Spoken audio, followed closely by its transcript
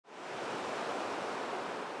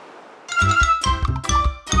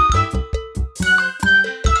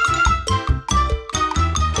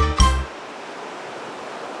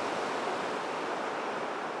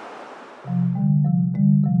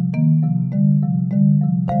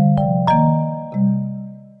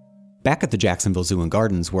Back at the Jacksonville Zoo and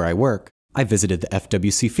Gardens where I work, I visited the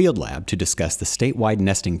FWC Field Lab to discuss the statewide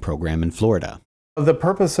nesting program in Florida. The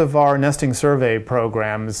purpose of our nesting survey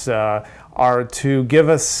programs are to give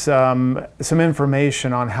us some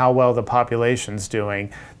information on how well the population's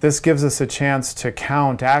doing. This gives us a chance to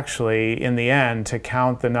count, actually, in the end, to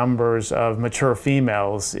count the numbers of mature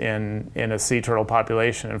females in a sea turtle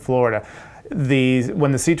population in Florida.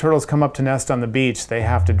 When the sea turtles come up to nest on the beach, they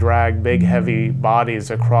have to drag big, heavy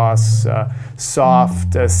bodies across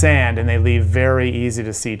soft sand, and they leave very easy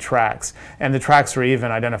to see tracks. And the tracks are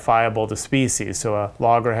even identifiable to species. So a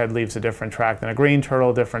loggerhead leaves a different track than a green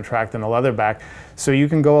turtle, different track than a leatherback. So you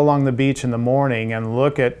can go along the beach in the morning and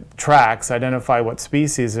look at tracks, identify what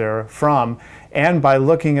species they're from, and by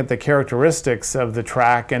looking at the characteristics of the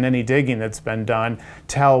track and any digging that's been done,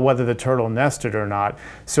 tell whether the turtle nested or not.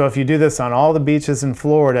 So if you do this on all the beaches in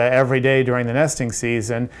Florida every day during the nesting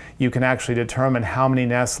season, you can actually determine how many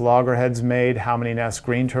nests loggerheads made, how many nests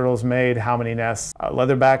green turtles made, how many nests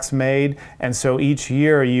leatherbacks made, and so each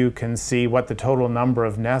year you can see what the total number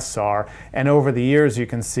of nests are, and over the years you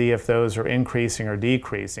can see if those are increasing or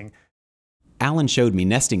decreasing. Alan showed me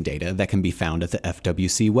nesting data that can be found at the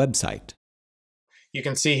FWC website. You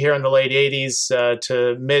can see here in the late 80s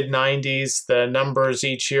to mid-90s, the numbers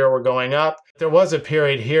each year were going up. There was a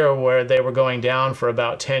period here where they were going down for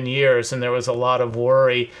about 10 years, and there was a lot of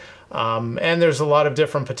worry. And there's a lot of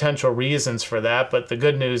different potential reasons for that, but the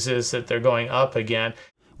good news is that they're going up again.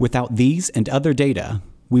 Without these and other data,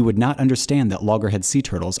 we would not understand that loggerhead sea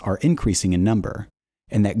turtles are increasing in number,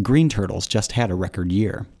 and that green turtles just had a record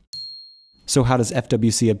year. So how does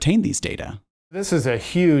FWC obtain these data? This is a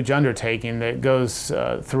huge undertaking that goes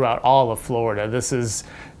throughout all of Florida. This is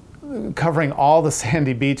covering all the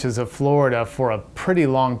sandy beaches of Florida for a pretty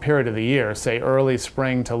long period of the year, say early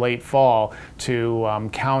spring to late fall, to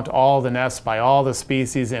count all the nests by all the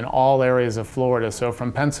species in all areas of Florida. So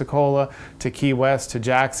from Pensacola to Key West to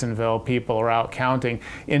Jacksonville, people are out counting.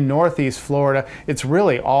 In Northeast Florida, it's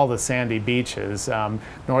really all the sandy beaches.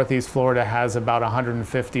 Northeast Florida has about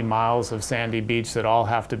 150 miles of sandy beach that all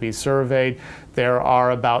have to be surveyed. There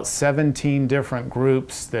are about 17 different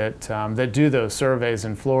groups that do those surveys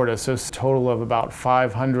in Florida, so it's a total of about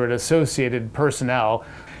 500 associated personnel,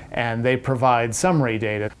 and they provide summary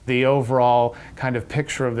data, the overall kind of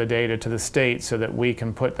picture of the data to the state so that we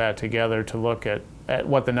can put that together to look at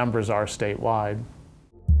what the numbers are statewide.